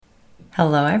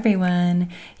Hello, everyone.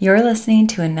 You're listening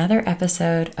to another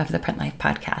episode of the Print Life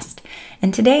Podcast.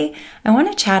 And today I want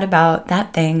to chat about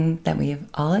that thing that we've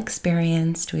all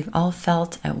experienced, we've all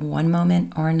felt at one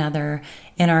moment or another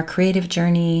in our creative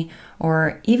journey,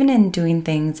 or even in doing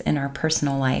things in our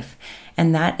personal life.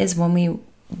 And that is when we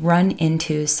run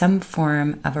into some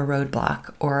form of a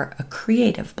roadblock or a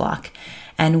creative block.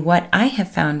 And what I have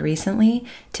found recently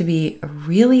to be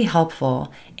really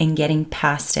helpful in getting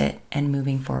past it and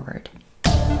moving forward.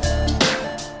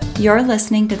 You're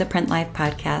listening to the Print Life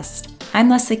Podcast. I'm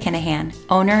Leslie Kinahan,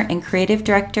 owner and creative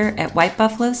director at White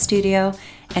Buffalo Studio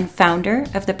and founder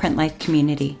of the Print Life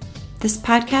community. This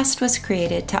podcast was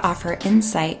created to offer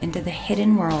insight into the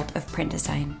hidden world of print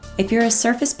design. If you're a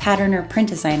surface pattern or print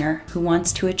designer who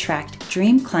wants to attract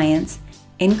dream clients,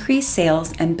 increase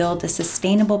sales, and build a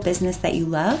sustainable business that you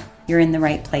love, you're in the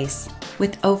right place.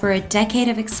 With over a decade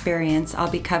of experience, I'll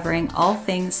be covering all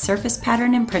things surface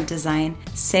pattern and print design,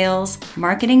 sales,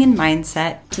 marketing, and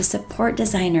mindset to support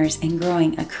designers in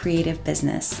growing a creative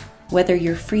business. Whether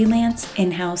you're freelance,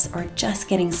 in-house, or just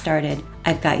getting started,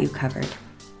 I've got you covered.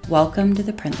 Welcome to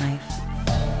the Print Life.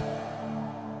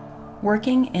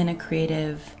 Working in a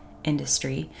creative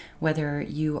industry, whether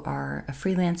you are a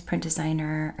freelance print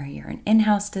designer or you're an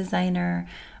in-house designer,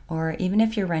 or even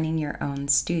if you're running your own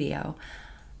studio,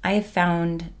 I have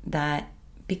found that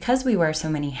because we wear so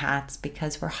many hats,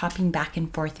 because we're hopping back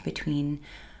and forth between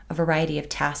a variety of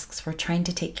tasks, we're trying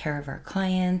to take care of our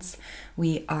clients,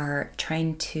 we are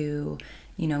trying to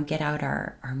get out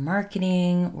our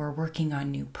marketing, we're working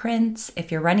on new prints.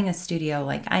 If you're running a studio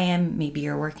like I am, maybe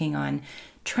you're working on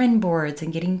trend boards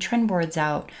and getting trend boards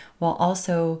out while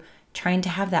also trying to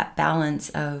have that balance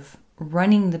of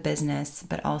running the business,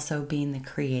 but also being the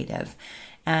creative.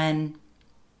 And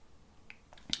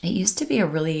it used to be a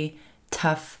really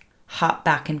tough hop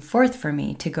back and forth for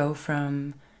me to go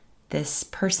from this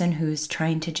person who's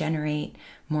trying to generate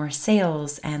more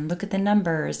sales and look at the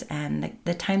numbers and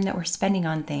the time that we're spending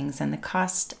on things and the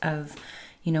cost of,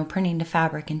 printing the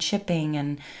fabric and shipping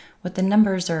and what the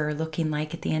numbers are looking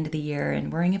like at the end of the year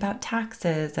and worrying about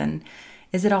taxes and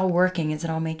is it all working? Is it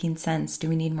all making sense? Do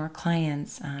we need more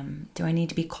clients? Do I need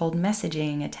to be cold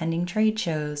messaging, attending trade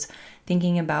shows,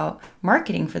 thinking about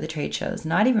marketing for the trade shows?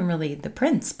 Not even really the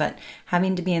prints, but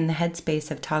having to be in the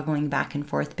headspace of toggling back and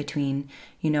forth between,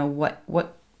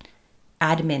 what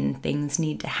admin things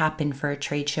need to happen for a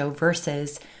trade show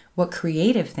versus what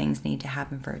creative things need to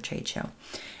happen for a trade show.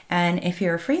 And if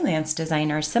you're a freelance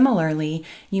designer, similarly,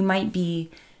 you might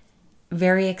be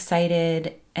very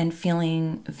excited and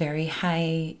feeling very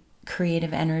high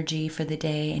creative energy for the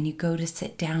day, and you go to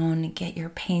sit down, get your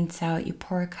paints out, you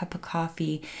pour a cup of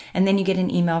coffee, and then you get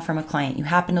an email from a client. You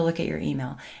happen to look at your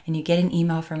email, and you get an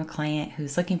email from a client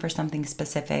who's looking for something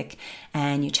specific,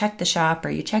 and you check the shop or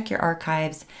you check your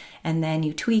archives, and then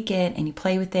you tweak it and you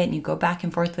play with it and you go back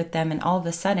and forth with them, and all of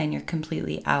a sudden you're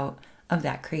completely out of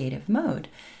that creative mode.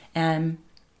 And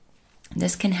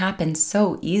this can happen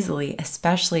so easily,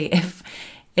 especially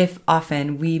if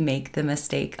often we make the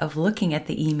mistake of looking at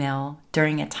the email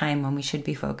during a time when we should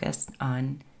be focused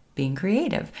on being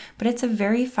creative. But it's a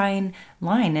very fine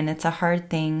line, and it's a hard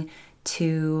thing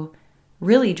to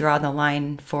really draw the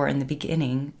line for in the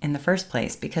beginning in the first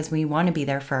place, because we want to be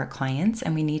there for our clients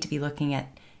and we need to be looking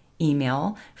at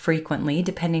email frequently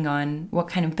depending on what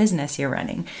kind of business you're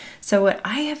running. So what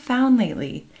I have found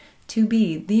lately to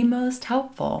be the most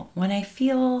helpful when I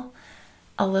feel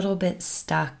a little bit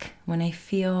stuck, when I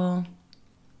feel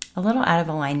a little out of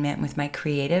alignment with my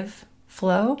creative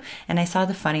flow. And I saw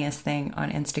the funniest thing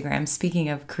on Instagram. Speaking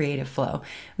of creative flow,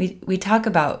 we talk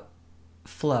about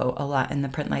flow a lot in the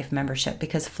Print Life membership,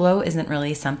 because flow isn't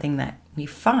really something that we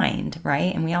find,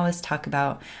 right? And we always talk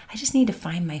about, I just need to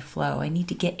find my flow. I need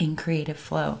to get in creative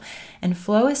flow. And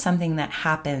flow is something that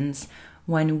happens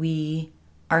when we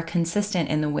are consistent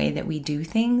in the way that we do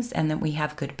things, and that we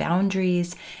have good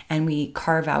boundaries, and we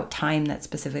carve out time that's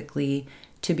specifically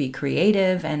to be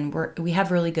creative, and we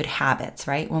have really good habits,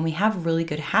 right? When we have really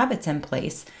good habits in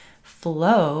place,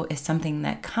 flow is something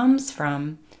that comes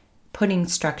from putting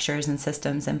structures and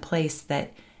systems in place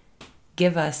that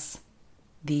give us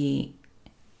the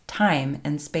time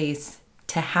and space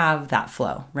to have that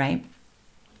flow, right?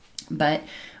 But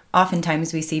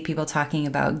oftentimes we see people talking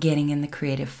about getting in the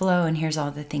creative flow, and here's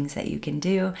all the things that you can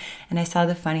do. And I saw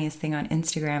the funniest thing on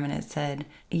Instagram, and it said,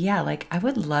 I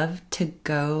would love to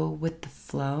go with the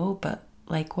flow, but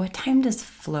what time does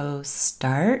flow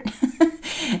start?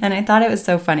 And I thought it was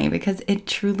so funny, because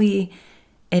it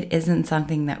isn't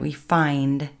something that we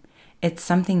find. It's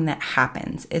something that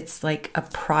happens. It's like a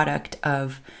product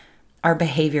of our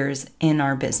behaviors in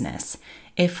our business.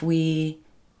 If we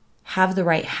have the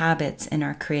right habits in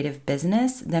our creative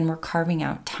business, then we're carving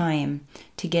out time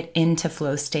to get into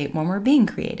flow state when we're being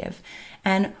creative.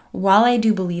 And while I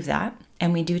do believe that,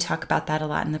 and we do talk about that a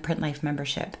lot in the Print Life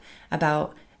membership,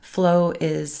 about flow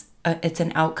it's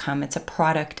an outcome, it's a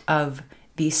product of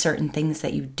these certain things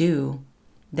that you do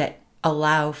that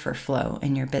allow for flow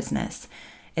in your business.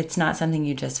 It's not something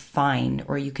you just find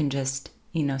or you can just,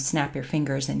 snap your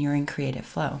fingers and you're in creative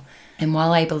flow. And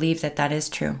while I believe that that is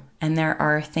true, and there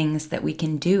are things that we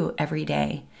can do every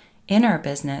day in our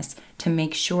business to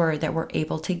make sure that we're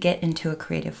able to get into a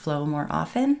creative flow more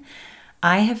often,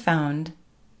 I have found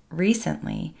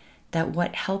recently that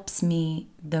what helps me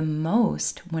the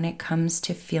most when it comes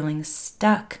to feeling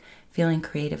stuck, feeling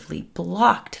creatively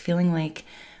blocked, feeling like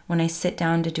when I sit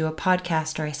down to do a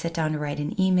podcast or I sit down to write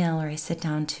an email or I sit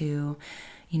down to,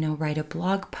 write a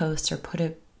blog post or put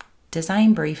a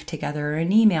design brief together or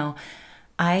an email,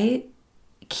 I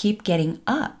keep getting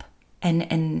up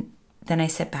and then I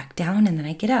sit back down and then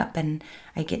I get up and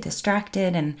I get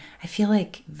distracted and I feel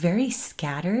like very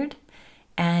scattered.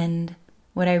 And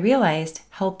what I realized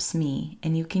helps me,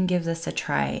 and you can give this a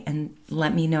try and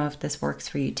let me know if this works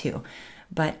for you too.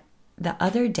 But the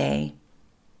other day,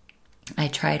 I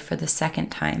tried for the second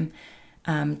time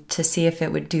to see if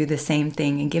it would do the same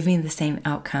thing and give me the same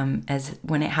outcome as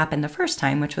when it happened the first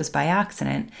time, which was by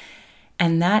accident.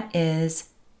 And that is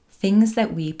things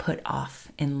that we put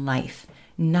off in life,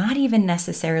 not even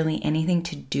necessarily anything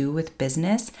to do with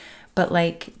business, but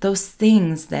like those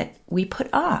things that we put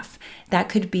off. That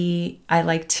could be, I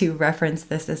like to reference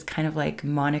this as kind of like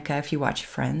Monica, if you watch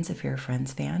Friends, if you're a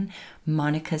Friends fan,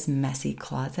 Monica's messy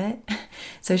closet.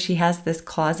 So she has this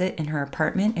closet in her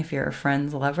apartment, if you're a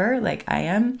Friends lover like I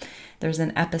am. There's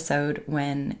an episode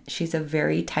when she's a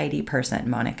very tidy person,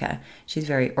 Monica. She's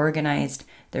very organized.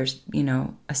 There's,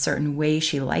 a certain way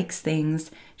she likes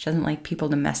things. She doesn't like people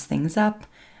to mess things up.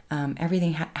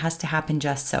 Everything has to happen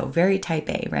just so. Very type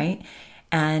A, right?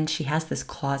 And she has this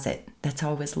closet that's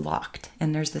always locked.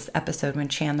 And there's this episode when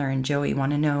Chandler and Joey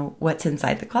want to know what's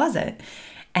inside the closet.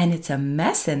 And it's a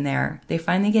mess in there. They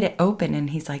finally get it open and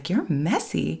he's like, "You're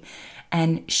messy."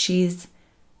 And she's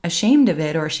ashamed of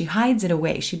it or she hides it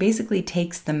away. She basically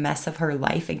takes the mess of her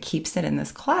life and keeps it in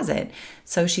this closet.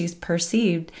 So she's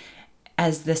perceived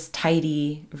as this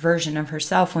tidy version of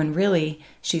herself when really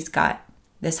she's got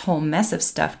this whole mess of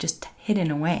stuff just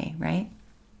hidden away, right?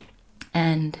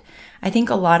 And I think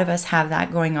a lot of us have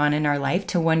that going on in our life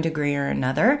to one degree or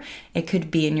another. It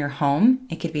could be in your home,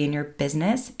 it could be in your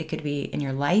business, it could be in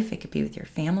your life, it could be with your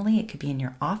family, it could be in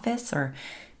your office, or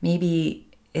maybe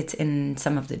it's in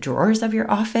some of the drawers of your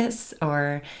office,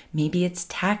 or maybe it's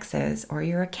taxes or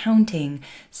your accounting.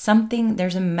 Something,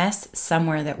 there's a mess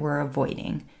somewhere that we're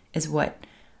avoiding is what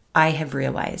I have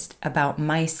realized about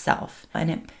myself.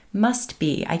 And it must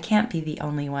be, I can't be the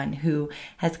only one who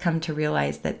has come to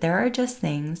realize that there are just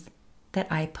things that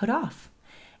I put off.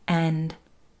 And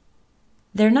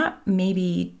they're not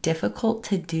maybe difficult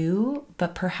to do,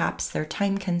 but perhaps they're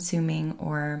time consuming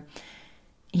or,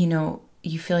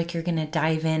 you feel like you're going to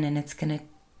dive in and it's going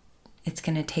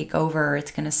to take over or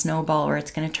it's going to snowball or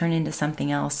it's going to turn into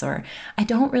something else. Or I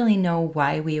don't really know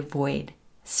why we avoid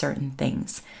certain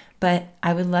things, but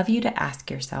I would love you to ask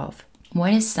yourself,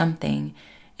 what is something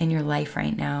in your life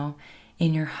right now,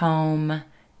 in your home,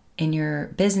 in your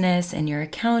business, in your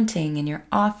accounting, in your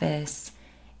office,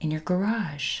 in your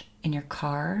garage, in your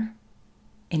car,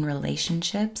 in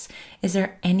relationships? Is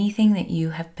there anything that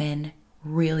you have been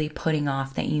really putting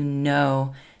off that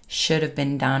should have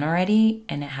been done already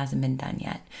and it hasn't been done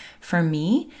yet? For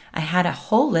me, I had a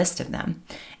whole list of them,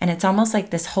 and it's almost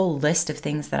like this whole list of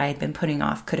things that I had been putting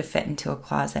off could have fit into a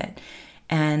closet.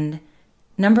 And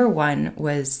number one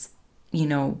was,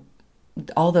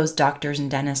 all those doctors and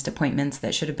dentist appointments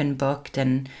that should have been booked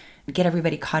and get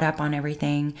everybody caught up on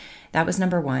everything. That was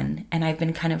number one. And I've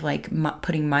been kind of like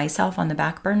putting myself on the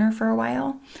back burner for a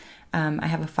while. I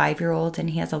have a 5-year-old and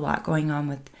he has a lot going on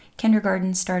with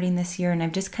kindergarten starting this year. And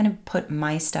I've just kind of put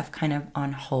my stuff kind of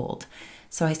on hold.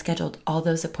 So I scheduled all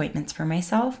those appointments for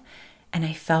myself and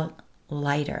I felt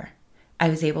lighter. I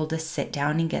was able to sit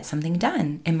down and get something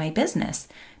done in my business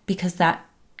because that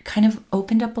kind of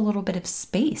opened up a little bit of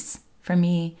space for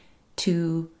me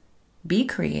to be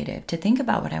creative, to think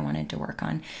about what I wanted to work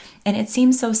on. And it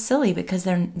seems so silly because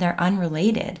they're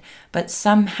unrelated, but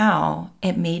somehow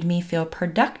it made me feel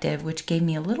productive, which gave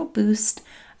me a little boost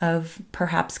of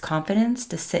perhaps confidence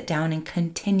to sit down and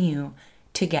continue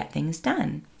to get things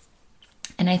done.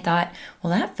 And I thought,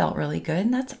 well, that felt really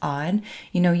good. That's odd.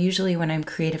 Usually when I'm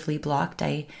creatively blocked,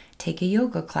 I take a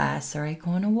yoga class or I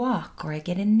go on a walk or I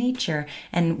get in nature.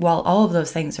 And while all of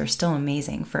those things are still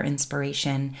amazing for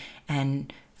inspiration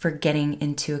and for getting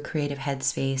into a creative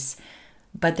headspace,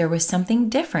 but there was something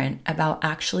different about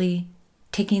actually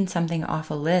taking something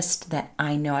off a list that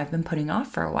I know I've been putting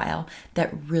off for a while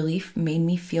that really made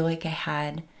me feel like I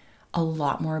had a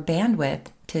lot more bandwidth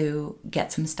to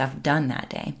get some stuff done that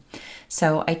day.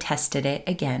 So I tested it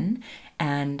again,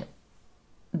 and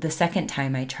the second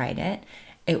time I tried it,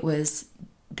 it was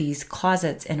these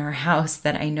closets in our house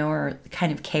that I know are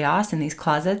kind of chaos. And these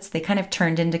closets, they kind of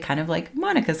turned into kind of like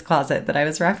Monica's closet that I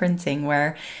was referencing,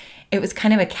 where it was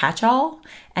kind of a catch-all,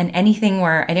 and anything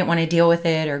where I didn't want to deal with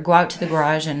it or go out to the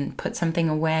garage and put something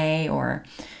away, or,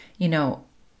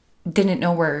 didn't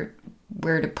know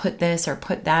where to put this or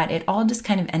put that, it all just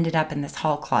kind of ended up in this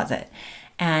hall closet.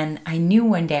 And I knew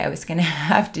one day I was going to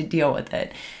have to deal with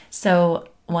it. So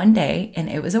one day, and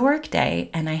it was a work day,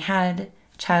 and I had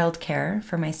childcare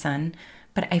for my son,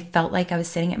 but I felt like I was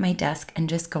sitting at my desk and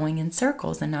just going in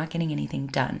circles and not getting anything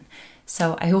done.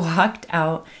 So I walked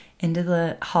out into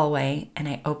the hallway and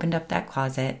I opened up that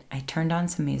closet. I turned on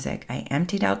some music. I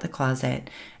emptied out the closet.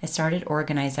 I started to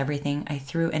organize everything. I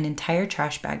threw an entire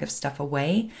trash bag of stuff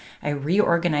away. I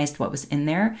reorganized what was in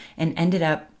there and ended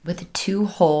up with 2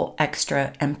 whole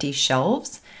extra empty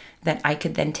shelves that I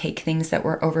could then take things that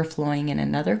were overflowing in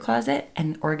another closet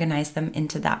and organize them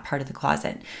into that part of the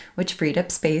closet, which freed up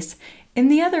space in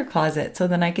the other closet. So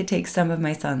then I could take some of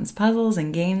my son's puzzles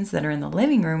and games that are in the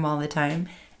living room all the time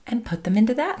and put them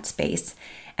into that space.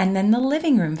 And then the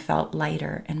living room felt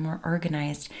lighter and more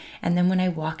organized. And then when I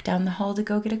walked down the hall to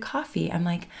go get a coffee, I'm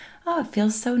like, oh, it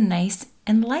feels so nice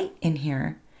and light in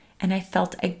here. And I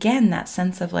felt again that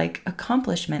sense of like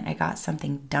accomplishment. I got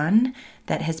something done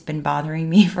that has been bothering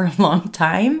me for a long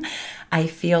time. I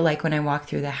feel like when I walk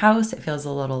through the house, it feels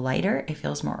a little lighter. It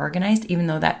feels more organized, even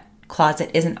though that closet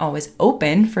isn't always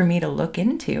open for me to look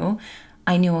into.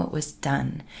 I knew it was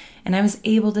done. And I was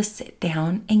able to sit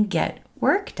down and get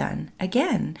work done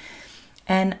again.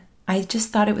 And I just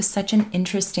thought it was such an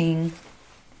interesting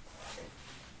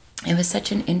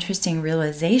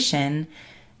realization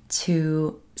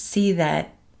to see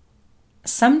that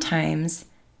sometimes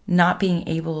not being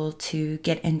able to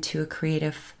get into a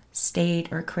creative state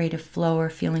or creative flow or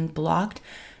feeling blocked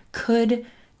could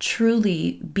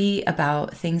truly be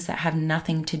about things that have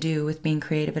nothing to do with being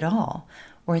creative at all,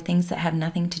 or things that have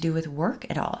nothing to do with work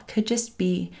at all. It could just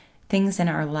be things in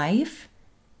our life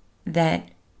that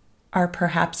are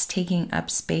perhaps taking up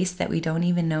space that we don't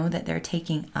even know that they're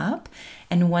taking up.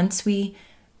 And once we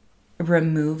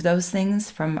remove those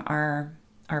things from our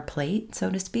plate,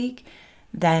 so to speak,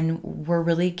 then we're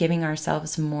really giving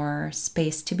ourselves more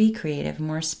space to be creative,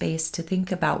 more space to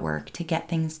think about work, to get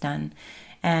things done.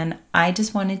 And I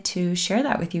just wanted to share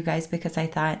that with you guys because I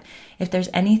thought if there's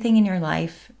anything in your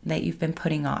life that you've been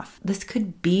putting off, this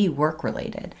could be work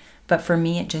related. But for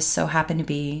me, it just so happened to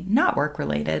be not work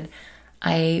related.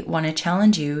 I want to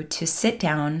challenge you to sit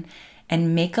down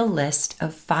and make a list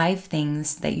of 5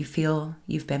 things that you feel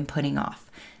you've been putting off.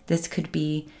 This could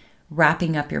be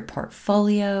wrapping up your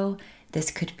portfolio. This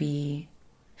could be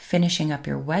finishing up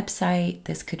your website.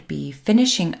 This could be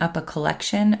finishing up a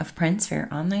collection of prints for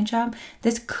your online shop.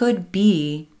 This could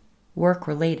be work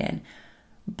related.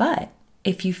 But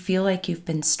if you feel like you've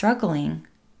been struggling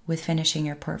with finishing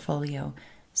your portfolio,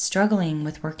 struggling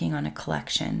with working on a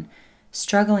collection,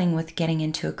 struggling with getting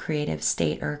into a creative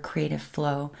state or a creative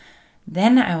flow,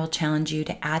 then I will challenge you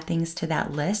to add things to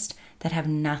that list that have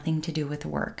nothing to do with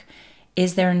work.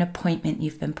 Is there an appointment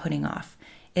you've been putting off?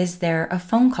 Is there a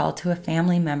phone call to a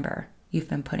family member you've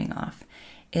been putting off?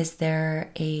 Is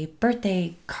there a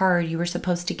birthday card you were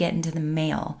supposed to get into the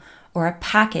mail, or a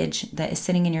package that is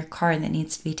sitting in your car that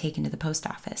needs to be taken to the post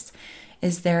office?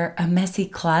 Is there a messy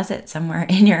closet somewhere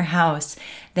in your house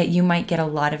that you might get a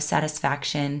lot of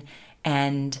satisfaction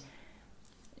and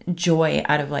joy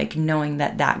out of, like knowing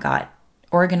that got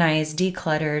organized,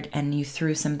 decluttered, and you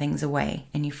threw some things away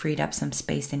and you freed up some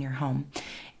space in your home?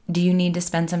 Do you need to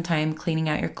spend some time cleaning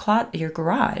out your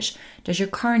garage? Does your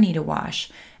car need a wash?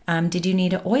 Did you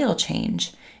need an oil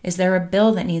change? Is there a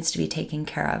bill that needs to be taken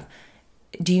care of?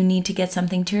 Do you need to get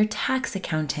something to your tax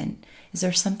accountant? Is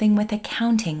there something with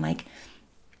accounting? Like,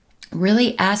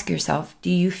 really ask yourself, do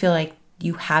you feel like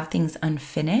you have things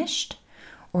unfinished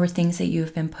or things that you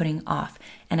have been putting off?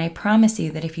 And I promise you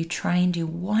that if you try and do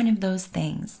one of those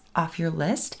things off your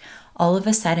list, all of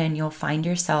a sudden you'll find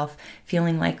yourself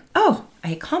feeling like, oh, I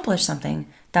accomplished something.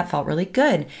 That felt really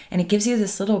good. And it gives you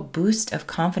this little boost of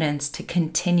confidence to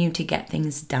continue to get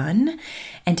things done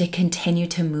and to continue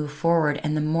to move forward.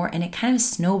 And it kind of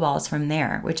snowballs from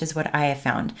there, which is what I have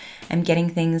found. I'm getting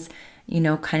things,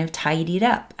 kind of tidied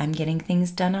up. I'm getting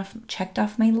things checked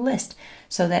off my list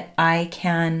so that I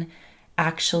can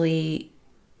actually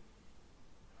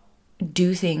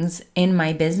do things in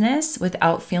my business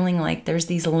without feeling like there's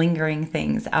these lingering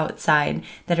things outside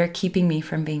that are keeping me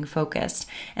from being focused.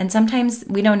 And sometimes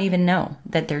we don't even know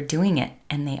that they're doing it,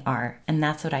 and they are. And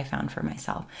that's what I found for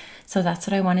myself. So that's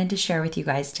what I wanted to share with you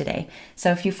guys today. So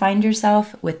if you find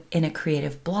yourself in a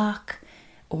creative block,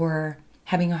 or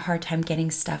having a hard time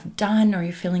getting stuff done, or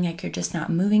you're feeling like you're just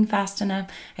not moving fast enough,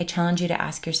 I challenge you to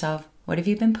ask yourself, what have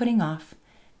you been putting off?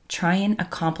 Try and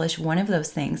accomplish one of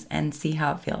those things and see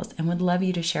how it feels, and would love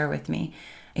you to share with me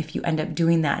if you end up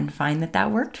doing that and find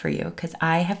that worked for you, because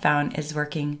I have found it's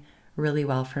working really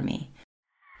well for me.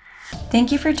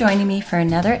 Thank you for joining me for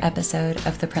another episode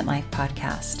of the Print Life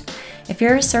Podcast. If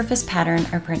you're a surface pattern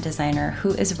or print designer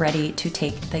who is ready to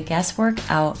take the guesswork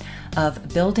out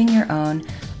of building your own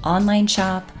online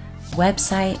shop,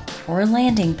 website, or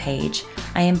landing page,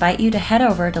 I invite you to head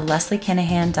over to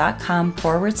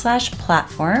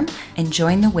lesliekinahan.com/platform and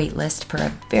join the waitlist for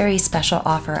a very special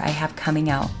offer I have coming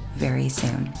out very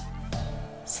soon.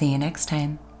 See you next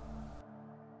time.